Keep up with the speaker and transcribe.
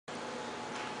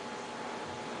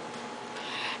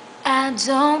I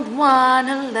don't want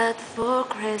a lot for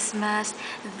Christmas.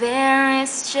 There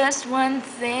is just one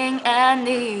thing I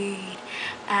need.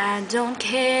 I don't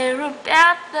care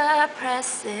about the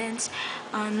presents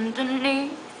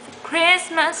underneath the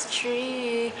Christmas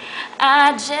tree.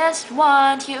 I just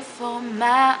want you for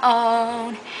my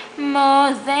own,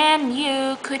 more than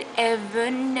you could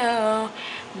ever know.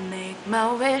 Make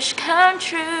my wish come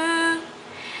true.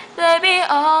 Baby,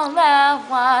 all I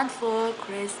want for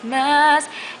Christmas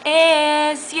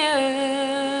is you.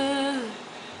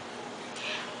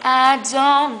 I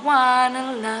don't want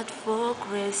a lot for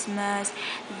Christmas.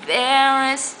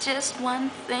 There is just one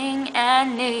thing I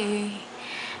need.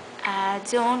 I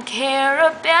don't care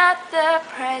about the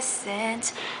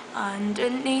presents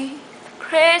underneath the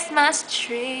Christmas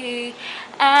tree.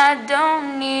 I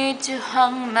don't need to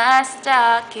hang my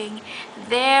stocking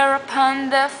there upon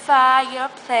the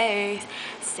fireplace.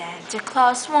 Santa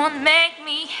Claus won't make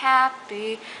me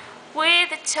happy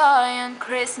with a toy on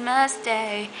Christmas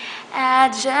Day. I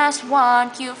just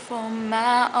want you for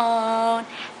my own,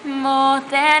 more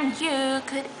than you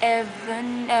could ever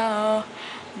know.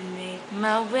 Make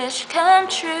my wish come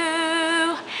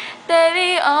true.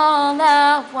 Baby, all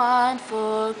I want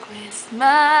for Christmas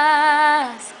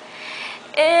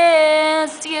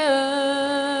is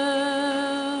you.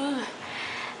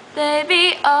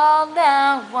 Baby, all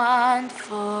I want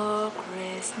for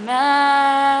Christmas